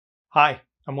Hi,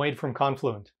 I'm Wade from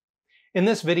Confluent. In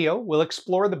this video, we'll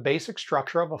explore the basic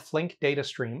structure of a Flink data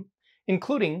stream,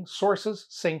 including sources,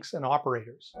 sinks, and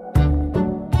operators.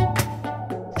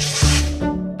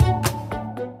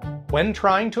 When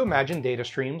trying to imagine data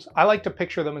streams, I like to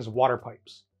picture them as water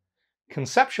pipes.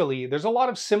 Conceptually, there's a lot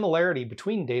of similarity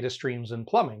between data streams and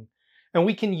plumbing, and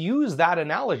we can use that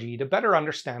analogy to better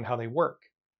understand how they work.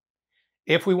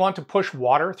 If we want to push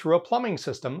water through a plumbing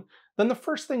system, then the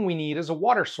first thing we need is a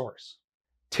water source.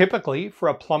 Typically, for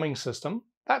a plumbing system,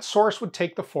 that source would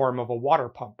take the form of a water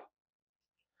pump.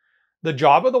 The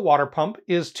job of the water pump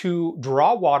is to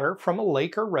draw water from a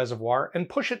lake or reservoir and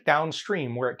push it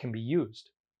downstream where it can be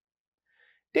used.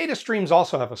 Data streams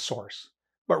also have a source,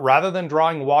 but rather than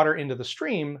drawing water into the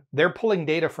stream, they're pulling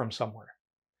data from somewhere.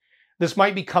 This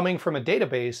might be coming from a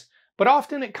database, but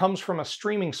often it comes from a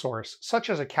streaming source, such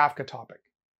as a Kafka topic.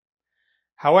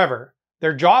 However,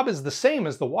 their job is the same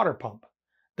as the water pump.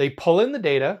 They pull in the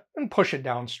data and push it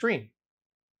downstream.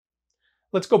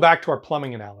 Let's go back to our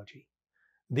plumbing analogy.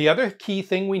 The other key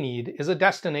thing we need is a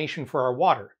destination for our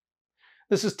water.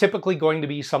 This is typically going to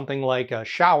be something like a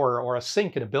shower or a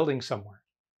sink in a building somewhere.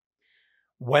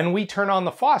 When we turn on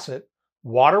the faucet,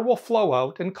 water will flow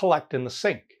out and collect in the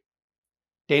sink.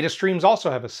 Data streams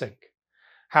also have a sink.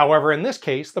 However, in this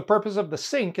case, the purpose of the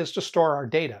sink is to store our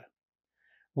data.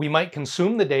 We might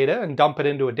consume the data and dump it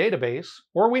into a database,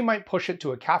 or we might push it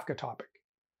to a Kafka topic.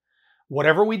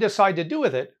 Whatever we decide to do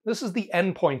with it, this is the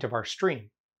endpoint of our stream.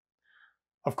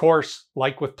 Of course,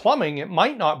 like with plumbing, it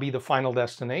might not be the final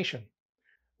destination.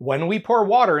 When we pour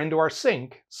water into our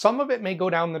sink, some of it may go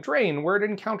down the drain where it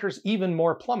encounters even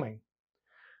more plumbing.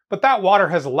 But that water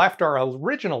has left our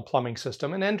original plumbing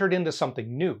system and entered into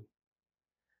something new.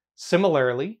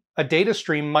 Similarly, a data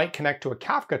stream might connect to a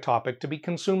Kafka topic to be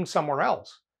consumed somewhere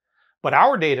else, but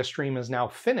our data stream is now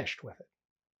finished with it.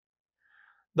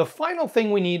 The final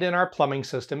thing we need in our plumbing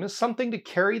system is something to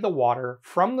carry the water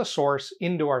from the source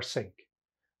into our sink.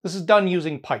 This is done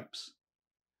using pipes.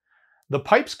 The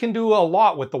pipes can do a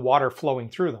lot with the water flowing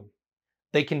through them.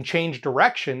 They can change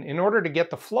direction in order to get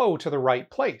the flow to the right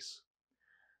place.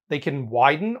 They can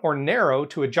widen or narrow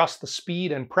to adjust the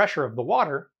speed and pressure of the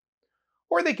water,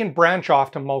 or they can branch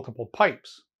off to multiple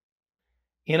pipes.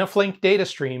 In a Flink data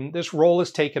stream, this role is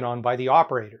taken on by the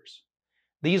operators.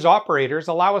 These operators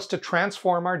allow us to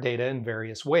transform our data in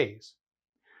various ways.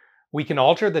 We can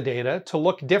alter the data to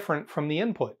look different from the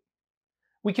input.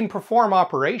 We can perform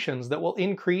operations that will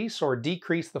increase or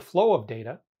decrease the flow of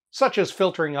data, such as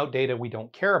filtering out data we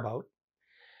don't care about.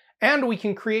 And we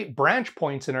can create branch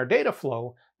points in our data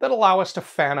flow that allow us to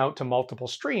fan out to multiple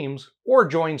streams or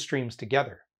join streams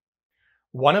together.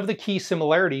 One of the key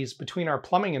similarities between our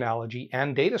plumbing analogy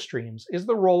and data streams is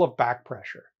the role of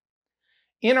backpressure.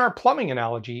 In our plumbing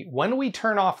analogy, when we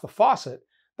turn off the faucet,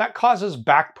 that causes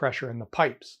backpressure in the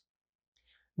pipes.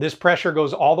 This pressure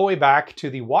goes all the way back to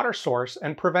the water source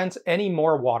and prevents any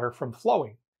more water from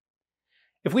flowing.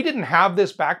 If we didn't have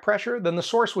this backpressure, then the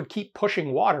source would keep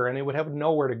pushing water and it would have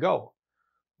nowhere to go.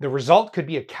 The result could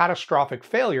be a catastrophic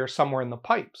failure somewhere in the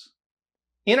pipes.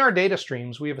 In our data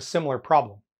streams, we have a similar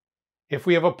problem. If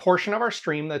we have a portion of our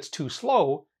stream that's too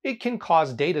slow, it can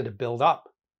cause data to build up.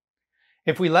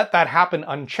 If we let that happen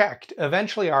unchecked,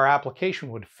 eventually our application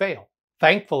would fail.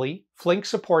 Thankfully, Flink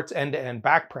supports end-to-end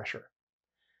backpressure.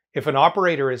 If an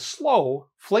operator is slow,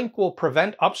 Flink will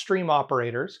prevent upstream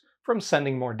operators from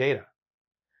sending more data.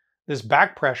 This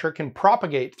backpressure can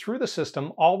propagate through the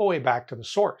system all the way back to the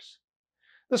source.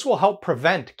 This will help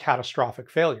prevent catastrophic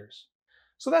failures.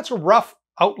 So that's a rough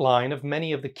outline of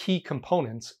many of the key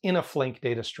components in a Flink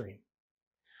data stream.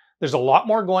 There's a lot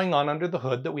more going on under the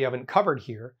hood that we haven't covered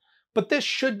here, but this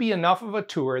should be enough of a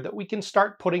tour that we can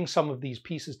start putting some of these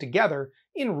pieces together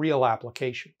in real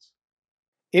applications.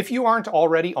 If you aren't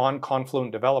already on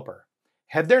Confluent Developer,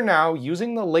 head there now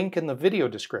using the link in the video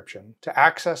description to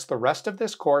access the rest of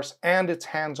this course and its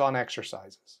hands-on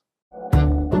exercises.